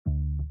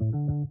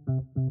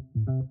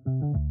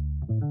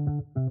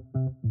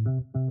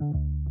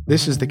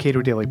This is the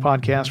Cato Daily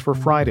Podcast for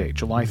Friday,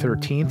 July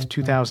 13th,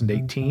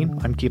 2018.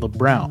 I'm Caleb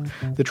Brown.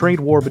 The trade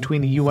war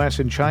between the U.S.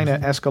 and China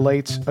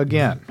escalates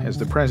again as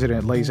the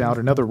president lays out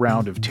another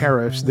round of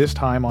tariffs, this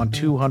time on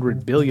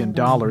 $200 billion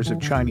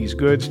of Chinese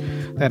goods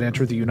that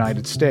enter the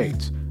United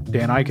States.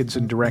 Dan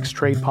Ikenson directs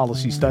trade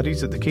policy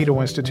studies at the Cato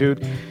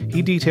Institute.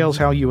 He details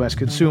how U.S.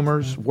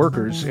 consumers,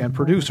 workers, and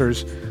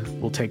producers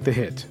will take the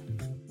hit.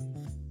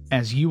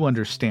 As you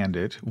understand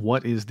it,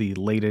 what is the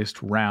latest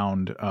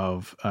round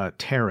of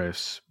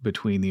tariffs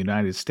between the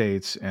United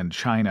States and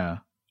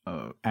China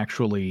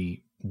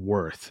actually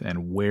worth,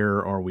 and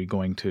where are we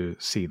going to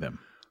see them?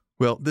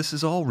 Well, this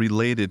is all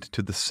related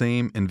to the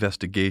same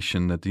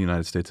investigation that the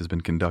United States has been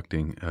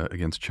conducting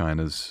against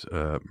China's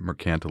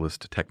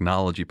mercantilist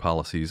technology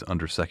policies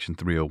under Section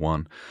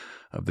 301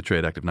 of the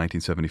Trade Act of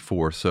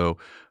 1974. So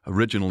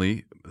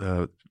originally,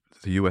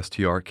 the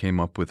USTR came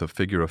up with a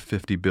figure of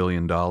 $50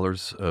 billion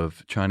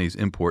of Chinese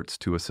imports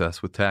to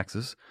assess with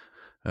taxes,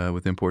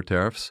 with import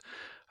tariffs.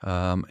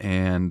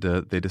 And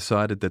they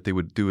decided that they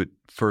would do it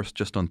first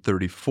just on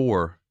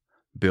 $34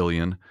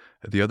 billion.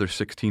 The other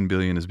 $16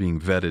 billion is being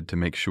vetted to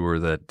make sure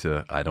that,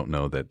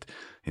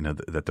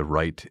 that the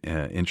right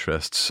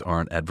interests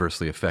aren't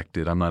adversely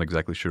affected. I'm not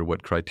exactly sure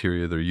what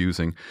criteria they're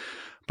using.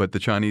 But the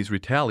Chinese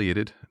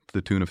retaliated to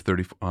the tune of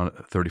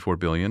 $34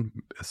 billion,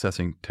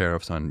 assessing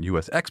tariffs on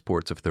U.S.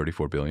 exports of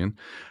 $34 billion.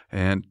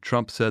 And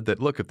Trump said that,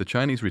 look, if the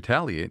Chinese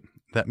retaliate,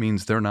 that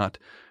means they're not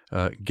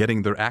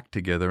getting their act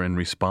together and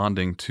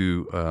responding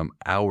to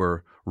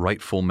our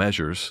rightful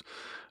measures.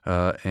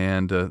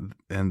 And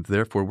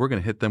therefore, we're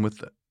going to hit them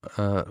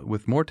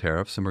with more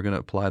tariffs, and we're going to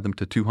apply them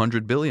to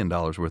 $200 billion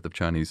worth of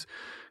Chinese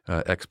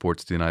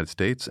exports to the United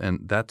States.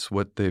 And that's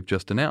what they've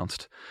just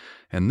announced.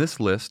 And this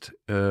list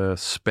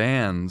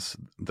spans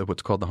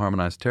what's called the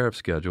Harmonized Tariff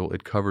Schedule.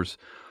 It covers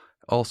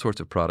all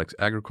sorts of products,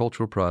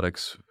 agricultural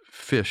products,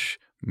 fish,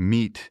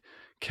 meat,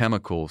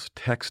 chemicals,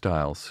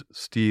 textiles,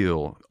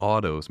 steel,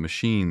 autos,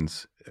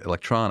 machines,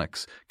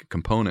 electronics,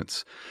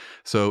 components.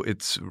 So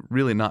it's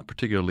really not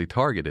particularly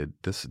targeted.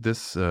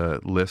 This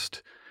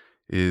list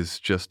is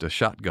just a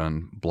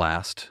shotgun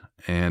blast.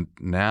 And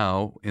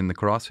now in the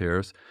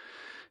crosshairs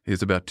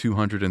is about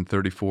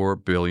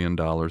 $234 billion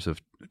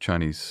of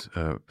Chinese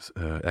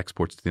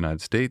exports to the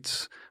United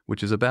States,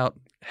 which is about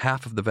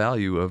half of the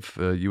value of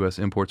U.S.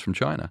 imports from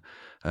China.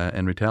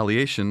 And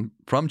retaliation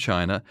from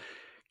China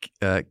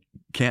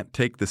can't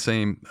take the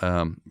same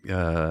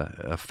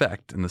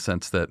effect in the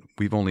sense that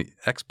we only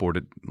export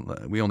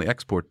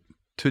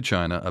to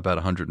China about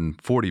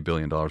 $140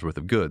 billion worth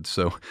of goods.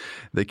 So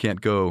they can't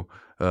go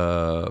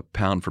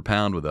pound for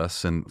pound with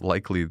us, and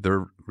likely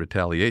their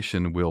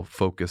retaliation will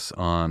focus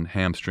on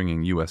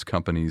hamstringing U.S.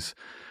 companies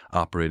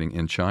operating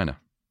in China.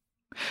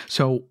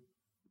 So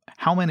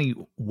how many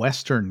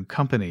Western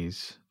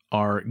companies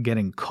are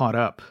getting caught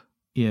up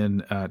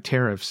in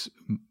tariffs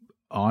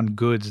on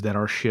goods that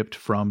are shipped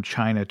from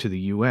China to the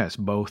U.S.,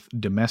 both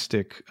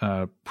domestic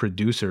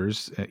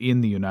producers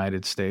in the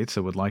United States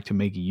that would like to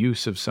make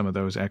use of some of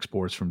those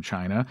exports from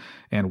China,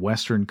 and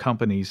Western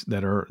companies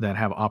that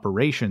have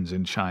operations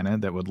in China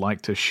that would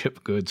like to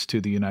ship goods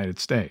to the United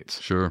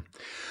States? Sure.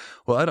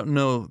 Well, I don't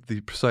know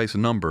the precise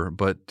number,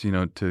 but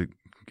to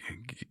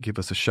give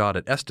us a shot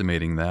at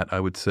estimating that, I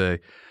would say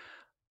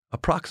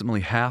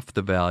approximately half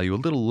the value, a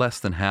little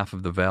less than half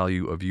of the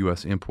value of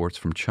U.S. imports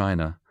from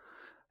China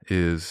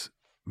is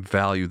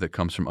value that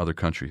comes from other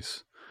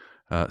countries.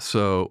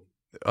 So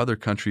other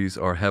countries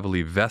are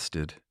heavily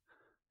vested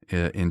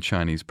in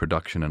Chinese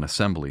production and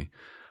assembly.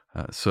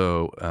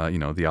 So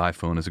the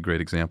iPhone is a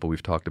great example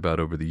we've talked about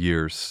over the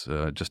years.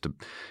 It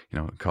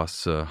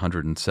costs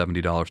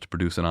 $170 to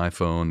produce an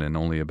iPhone, and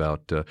only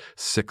about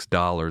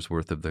 $6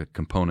 worth of the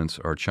components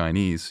are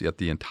Chinese, yet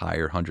the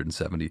entire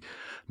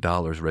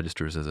 $170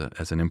 registers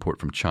as an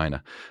import from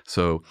China.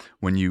 So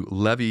when you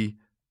levy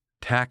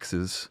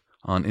taxes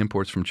on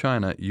imports from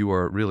China, you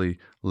are really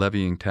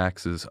levying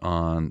taxes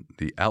on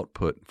the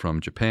output from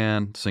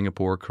Japan,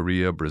 Singapore,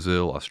 Korea,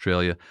 Brazil,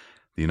 Australia,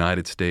 the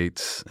United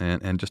States,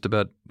 and just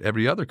about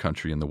every other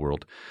country in the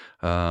world.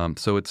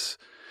 So it's,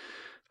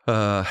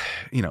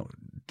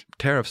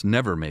 tariffs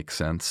never make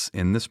sense.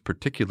 In this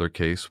particular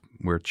case,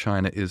 where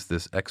China is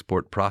this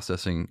export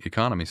processing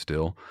economy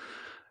still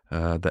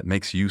that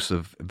makes use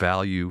of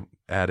value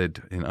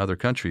added in other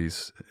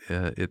countries,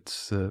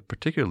 it's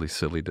particularly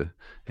silly to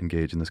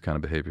engage in this kind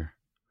of behavior.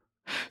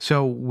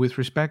 So with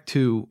respect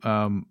to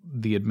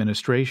the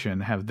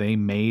administration, have they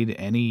made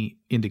any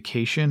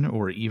indication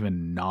or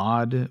even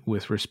nod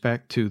with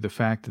respect to the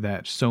fact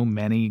that so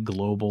many of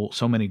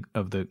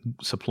the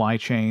supply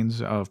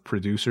chains of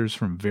producers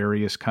from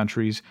various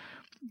countries,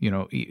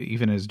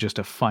 even as just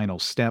a final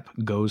step,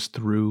 goes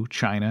through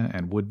China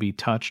and would be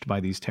touched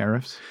by these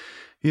tariffs?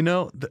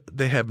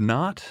 They have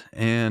not,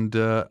 and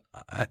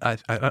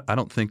I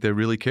don't think they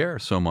really care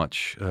so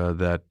much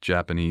that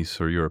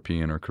Japanese or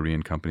European or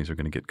Korean companies are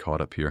going to get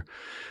caught up here.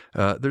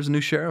 There's a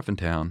new sheriff in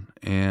town,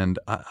 and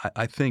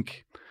I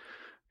think,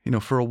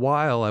 for a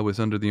while I was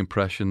under the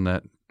impression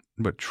that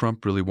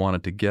Trump really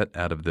wanted to get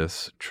out of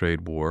this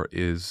trade war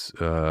is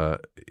a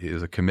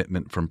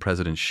commitment from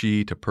President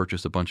Xi to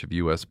purchase a bunch of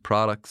U.S.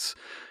 products.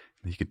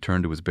 He could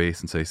turn to his base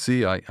and say,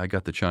 "See, I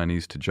got the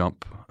Chinese to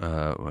jump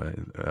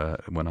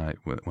when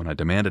I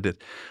demanded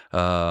it."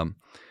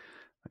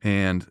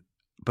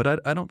 But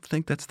I don't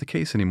think that's the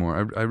case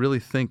anymore. I really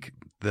think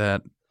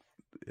that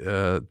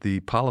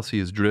the policy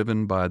is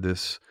driven by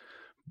this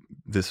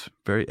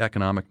very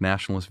economic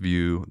nationalist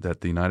view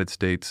that the United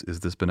States is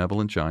this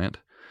benevolent giant,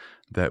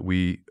 that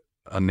we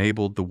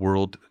enabled the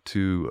world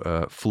to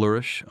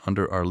flourish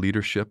under our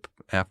leadership.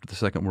 After the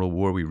Second World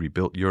War, we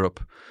rebuilt Europe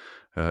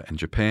and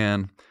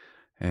Japan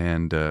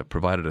and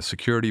provided a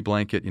security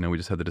blanket. We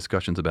just had the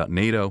discussions about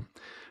NATO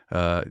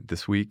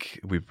this week.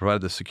 We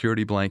provided the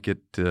security blanket,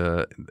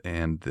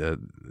 and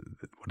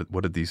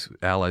what did these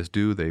allies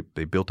do?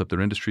 They built up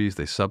their industries.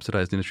 They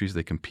subsidized industries.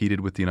 They competed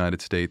with the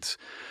United States.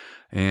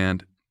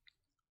 And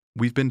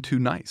we've been too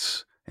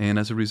nice. And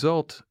as a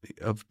result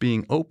of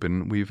being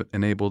open, we've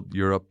enabled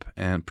Europe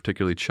and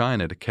particularly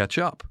China to catch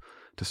up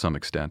to some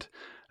extent.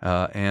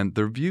 And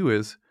their view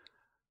is,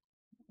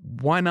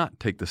 why not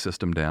take the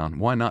system down?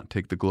 Why not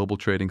take the global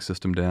trading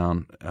system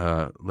down?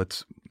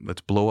 Let's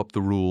blow up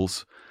the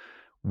rules.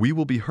 We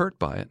will be hurt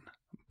by it,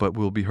 but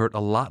we'll be hurt a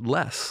lot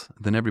less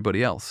than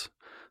everybody else.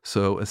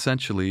 So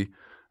essentially,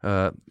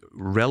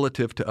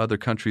 relative to other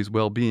countries'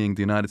 well-being,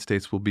 the United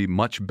States will be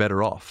much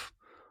better off,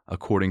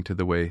 according to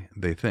the way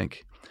they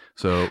think.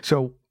 So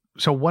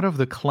what of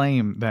the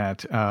claim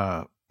that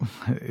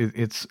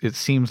it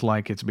seems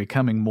like it's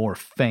becoming more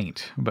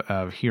faint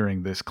of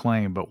hearing this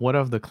claim, but what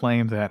of the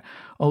claim that,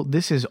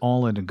 this is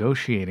all a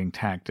negotiating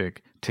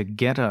tactic to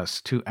get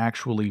us to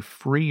actually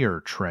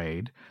freer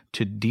trade,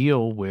 to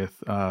deal with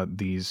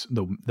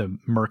the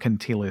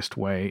mercantilist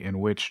way in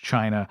which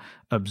China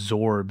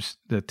absorbs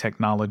the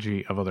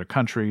technology of other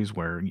countries,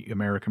 where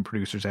American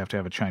producers have to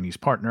have a Chinese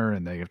partner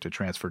and they have to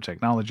transfer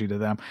technology to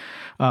them.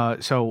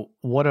 So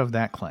what of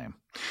that claim?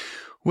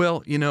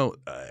 Well,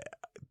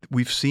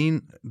 we've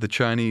seen the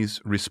Chinese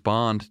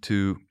respond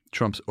to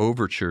Trump's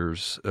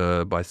overtures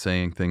by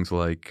saying things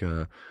like,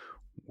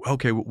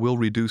 okay, we'll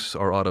reduce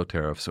our auto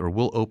tariffs, or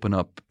we'll open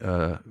up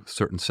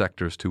certain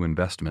sectors to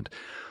investment.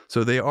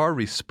 So they are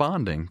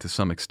responding to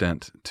some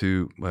extent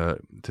to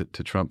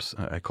Trump's,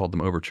 I called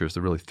them overtures,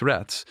 they're really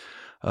threats.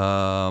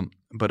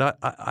 But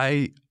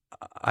I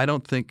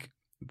don't think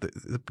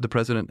the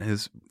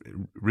president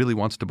really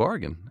wants to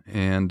bargain.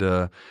 And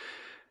the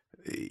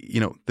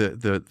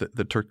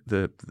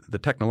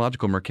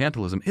technological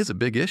mercantilism is a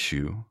big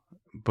issue,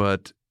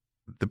 but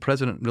the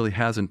president really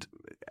hasn't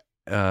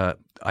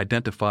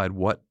identified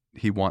what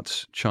he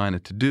wants China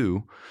to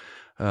do.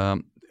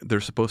 They're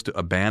supposed to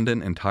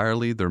abandon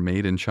entirely their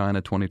Made in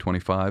China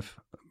 2025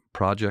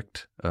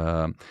 project.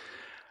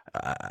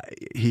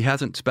 He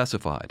hasn't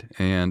specified,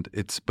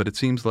 but it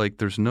seems like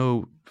there's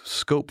no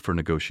scope for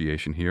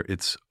negotiation here.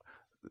 It's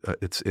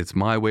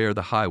my way or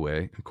the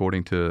highway,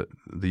 according to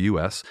the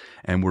U.S.,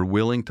 and we're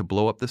willing to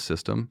blow up the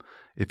system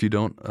if you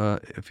don't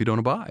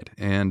abide.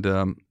 And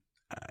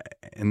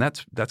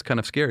that's kind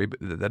of scary.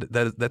 But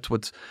that's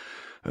what's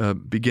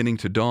beginning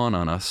to dawn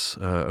on us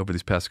over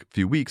these past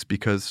few weeks,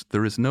 because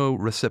there is no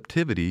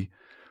receptivity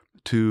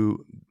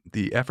to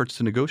the efforts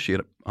to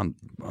negotiate on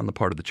the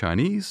part of the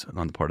Chinese,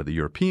 on the part of the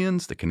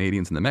Europeans, the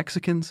Canadians, and the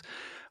Mexicans.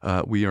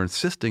 We are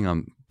insisting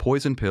on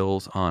poison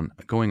pills, on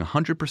going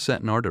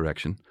 100% in our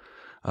direction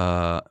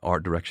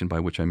by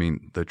which I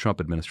mean the Trump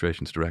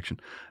administration's direction.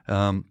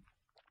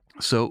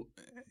 So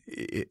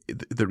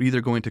they're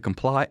either going to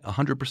comply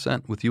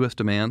 100% with U.S.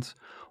 demands,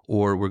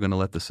 or we're going to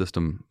let the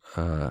system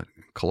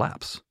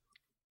collapse.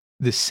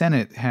 The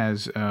Senate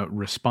has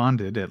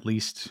responded, at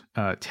least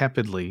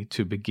tepidly,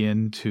 to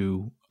begin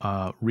to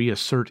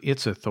reassert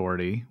its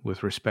authority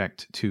with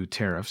respect to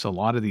tariffs. A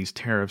lot of these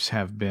tariffs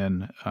have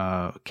been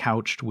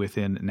couched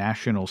within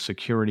national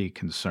security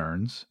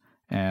concerns,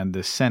 and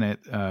the Senate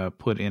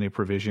put in a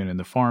provision in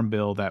the Farm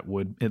Bill that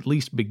would at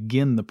least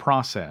begin the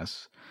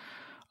process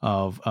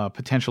of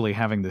potentially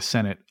having the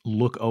Senate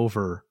look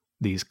over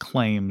these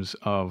claims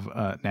of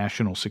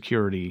national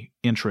security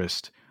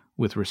interest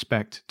with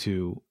respect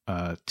to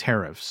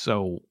tariffs.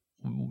 So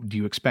do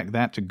you expect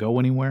that to go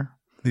anywhere?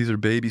 These are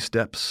baby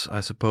steps, I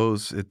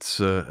suppose.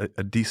 It's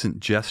a decent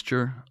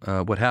gesture.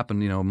 What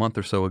happened, a month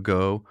or so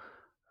ago,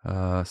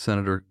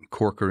 Senator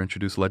Corker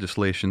introduced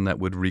legislation that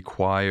would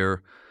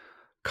require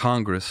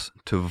Congress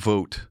to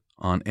vote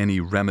on any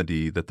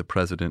remedy that the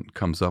president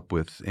comes up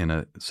with in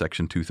a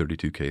Section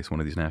 232 case, one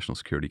of these national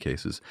security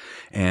cases.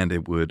 And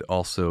it would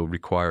also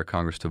require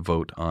Congress to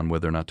vote on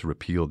whether or not to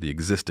repeal the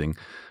existing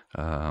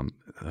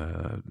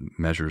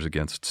measures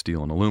against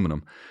steel and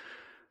aluminum.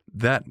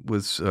 That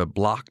was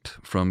blocked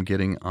from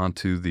getting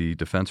onto the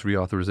defense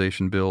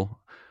reauthorization bill.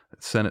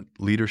 Senate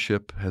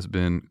leadership has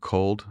been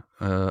cold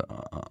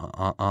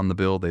on the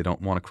bill. They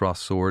don't want to cross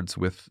swords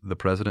with the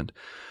president.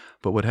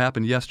 But what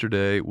happened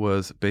yesterday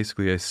was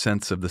basically a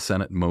sense of the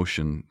Senate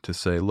motion to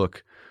say,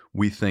 look,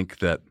 we think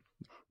that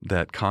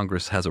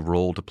Congress has a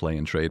role to play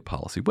in trade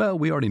policy. Well,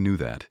 we already knew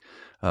that.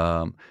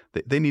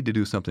 They need to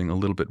do something a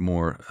little bit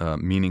more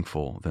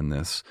meaningful than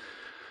this.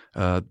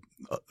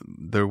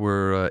 There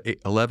were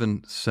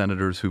 11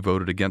 senators who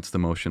voted against the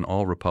motion,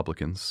 all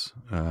Republicans,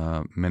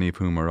 many of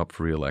whom are up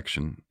for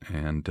re-election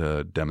and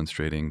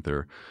demonstrating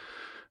their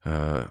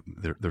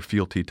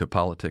fealty to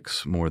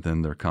politics more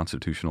than their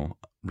constitutional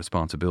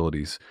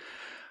responsibilities.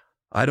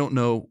 I don't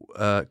know.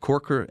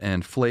 Corker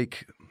and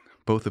Flake,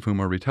 both of whom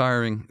are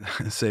retiring,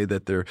 say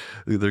that they're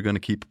going to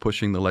keep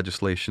pushing the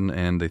legislation,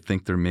 and they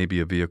think there may be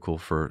a vehicle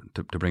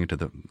to bring it to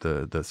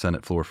the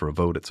Senate floor for a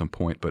vote at some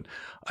point. But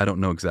I don't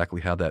know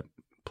exactly how that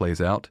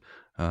plays out.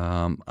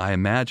 I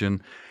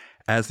imagine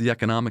as the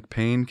economic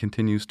pain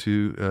continues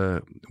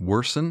to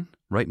worsen,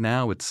 right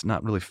now it's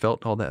not really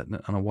felt all that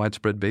on a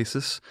widespread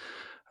basis.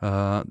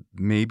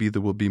 Maybe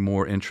there will be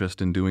more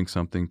interest in doing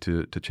something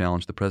to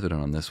challenge the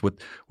president on this.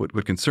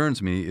 What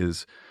concerns me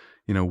is,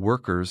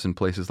 workers in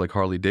places like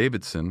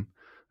Harley-Davidson,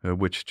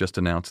 which just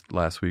announced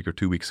last week or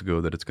 2 weeks ago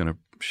that it's going to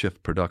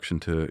shift production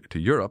to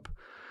Europe.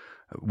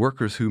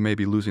 Workers who may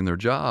be losing their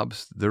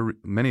jobs,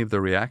 many of their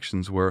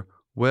reactions were,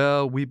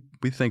 well, we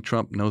think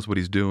Trump knows what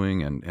he's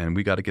doing, and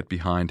we got to get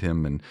behind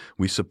him, and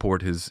we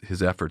support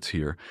his efforts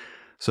here.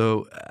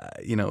 So,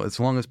 as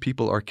long as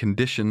people are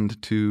conditioned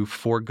to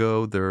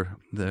forego their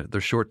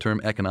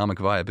short-term economic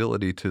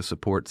viability to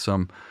support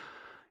some,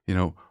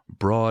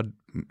 broad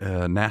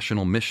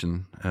national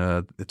mission,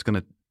 it's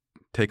going to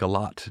take a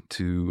lot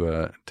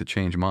to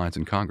change minds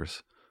in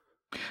Congress.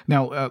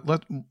 Now,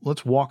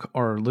 let's walk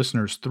our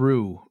listeners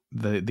through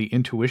the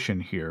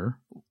intuition here.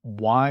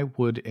 Why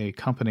would a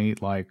company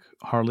like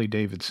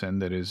Harley-Davidson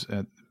that is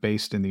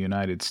based in the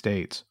United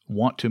States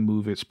want to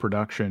move its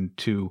production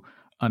to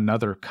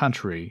another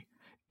country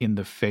in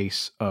the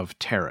face of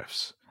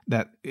tariffs?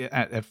 That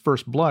at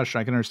first blush,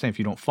 I can understand if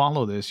you don't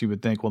follow this, you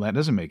would think, well, that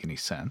doesn't make any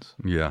sense.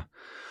 Yeah.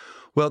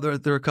 Well, there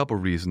are a couple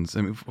of reasons.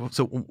 I mean,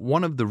 so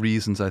one of the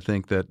reasons I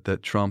think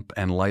that Trump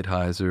and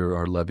Lighthizer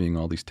are levying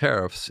all these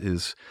tariffs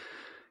is,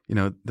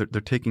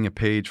 they're taking a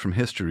page from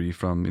history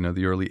from,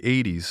 the early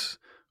 80s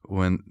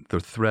when the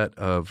threat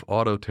of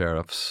auto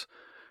tariffs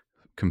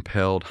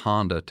compelled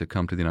Honda to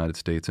come to the United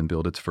States and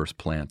build its first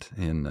plant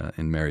in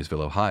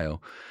Marysville,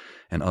 Ohio.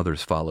 And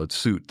others followed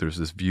suit. There's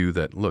this view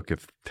that, look,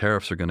 if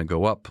tariffs are going to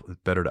go up,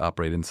 it's better to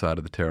operate inside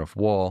of the tariff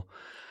wall.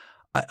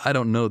 I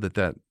don't know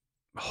that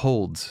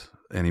holds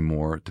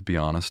anymore, to be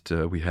honest.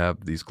 We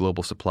have these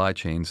global supply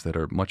chains that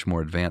are much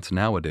more advanced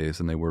nowadays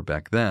than they were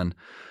back then.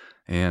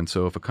 And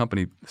so if a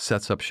company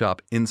sets up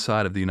shop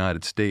inside of the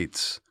United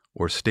States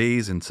or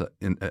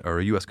or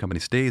a U.S. company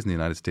stays in the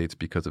United States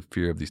because of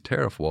fear of these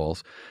tariff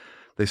walls,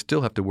 they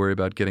still have to worry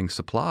about getting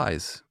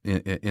supplies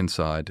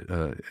inside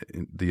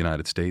the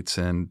United States,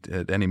 and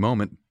at any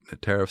moment,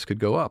 tariffs could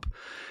go up.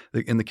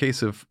 In the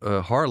case of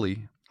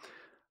Harley,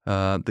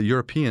 the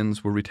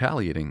Europeans were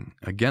retaliating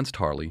against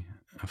Harley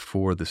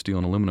for the steel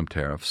and aluminum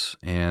tariffs,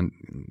 and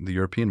the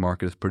European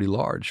market is pretty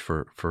large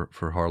for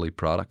Harley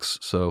products.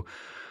 So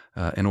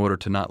in order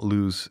to not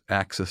lose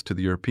access to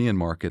the European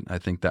market, I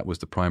think that was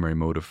the primary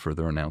motive for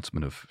their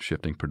announcement of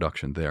shifting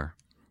production there.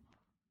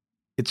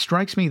 It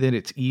strikes me that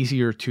it's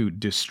easier to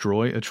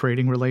destroy a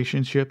trading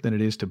relationship than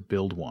it is to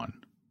build one.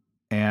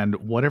 And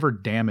whatever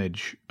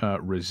damage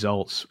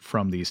results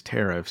from these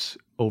tariffs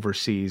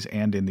overseas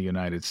and in the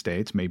United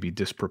States may be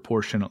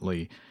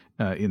disproportionately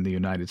in the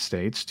United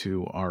States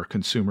to our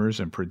consumers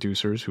and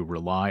producers who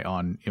rely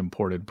on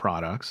imported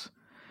products.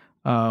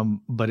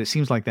 But it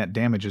seems like that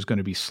damage is going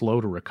to be slow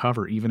to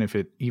recover, even if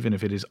it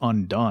is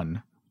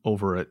undone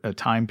over a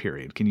time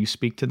period. Can you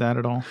speak to that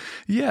at all?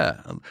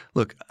 Yeah.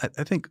 Look,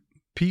 I think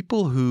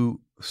people who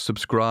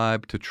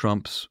subscribe to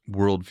Trump's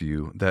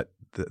worldview, that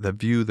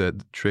view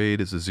that trade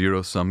is a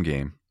zero-sum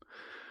game,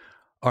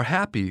 are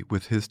happy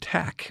with his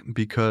tack,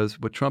 because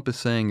what Trump is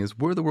saying is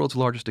we're the world's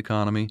largest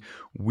economy.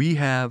 We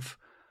have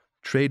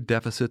trade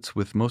deficits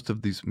with most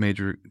of these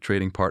major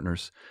trading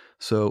partners.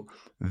 So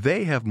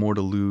they have more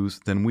to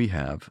lose than we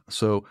have.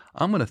 So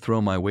I'm going to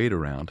throw my weight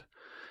around.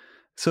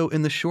 So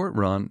in the short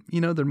run,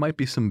 there might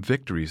be some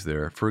victories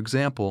there. For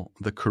example,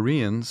 the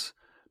Koreans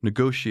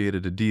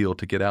negotiated a deal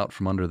to get out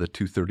from under the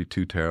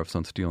 232 tariffs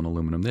on steel and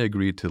aluminum. They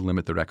agreed to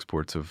limit their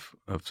exports of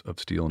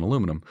steel and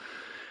aluminum.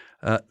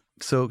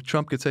 So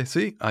Trump could say,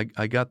 see,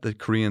 I got the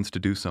Koreans to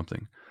do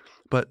something.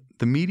 But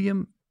the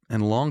medium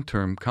and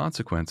long-term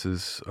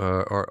consequences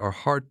are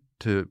hard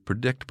to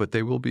predict, but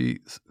they will be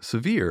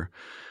severe.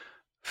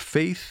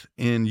 Faith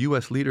in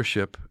U.S.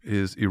 leadership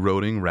is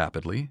eroding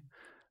rapidly.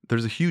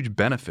 There's a huge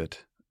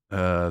benefit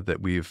that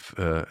we've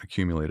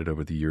accumulated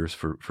over the years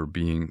for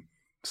being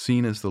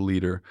seen as the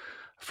leader,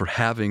 for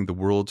having the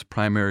world's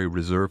primary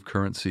reserve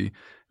currency,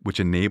 which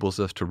enables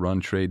us to run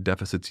trade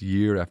deficits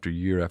year after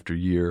year after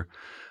year.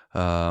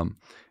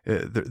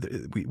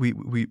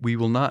 We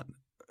will not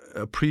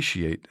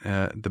appreciate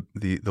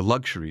the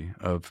luxury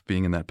of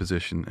being in that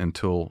position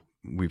until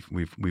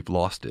we've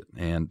lost it.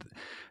 And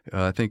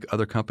I think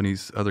other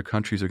countries are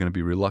going to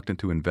be reluctant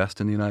to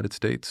invest in the United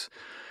States.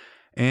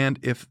 And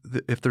if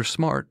they're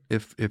smart,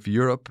 if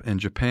Europe and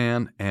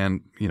Japan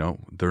and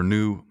their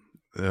new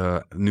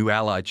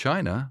ally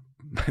China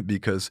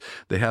because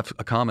they have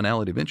a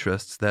commonality of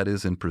interests, that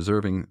is in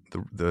preserving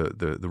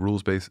the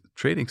rules-based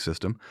trading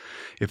system.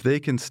 If they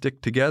can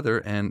stick together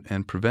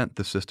and prevent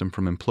the system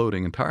from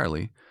imploding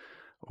entirely,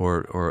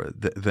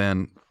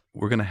 then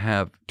we're going to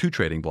have two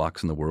trading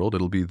blocks in the world.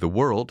 It'll be the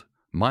world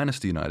minus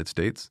the United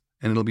States,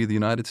 and it'll be the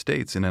United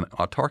States in an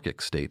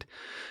autarkic state.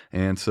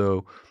 And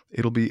so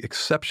it'll be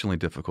exceptionally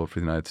difficult for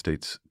the United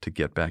States to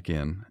get back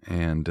in.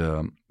 And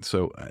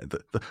so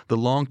the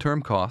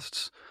long-term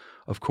costs,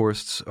 of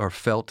course, are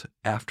felt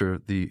after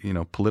the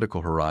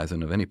political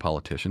horizon of any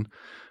politician.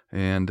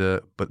 And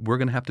but we're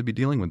going to have to be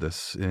dealing with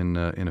this in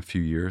a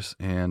few years.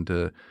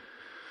 And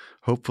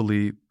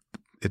hopefully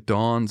it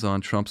dawns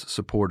on Trump's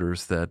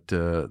supporters that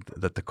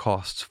the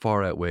costs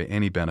far outweigh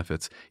any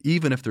benefits,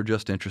 even if they're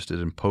just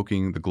interested in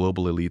poking the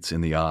global elites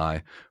in the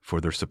eye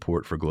for their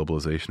support for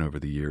globalization over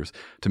the years.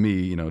 To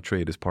me,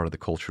 trade is part of the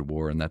culture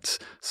war, and that's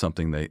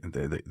something they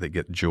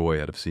get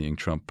joy out of seeing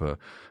Trump,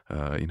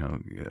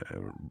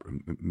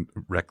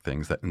 wreck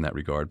things in that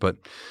regard. But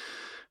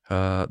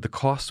the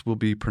costs will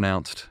be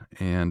pronounced,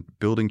 and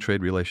building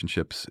trade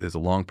relationships is a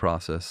long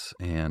process,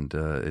 and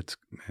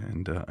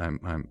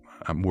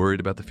I'm worried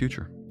about the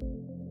future.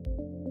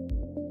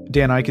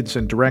 Dan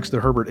Ikenson directs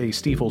the Herbert A.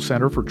 Stiefel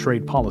Center for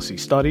Trade Policy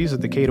Studies at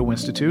the Cato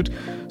Institute.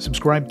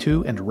 Subscribe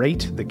to and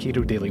rate the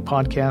Cato Daily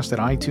Podcast at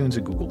iTunes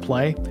and Google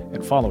Play,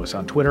 and follow us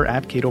on Twitter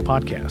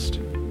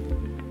 @CatoPodcast.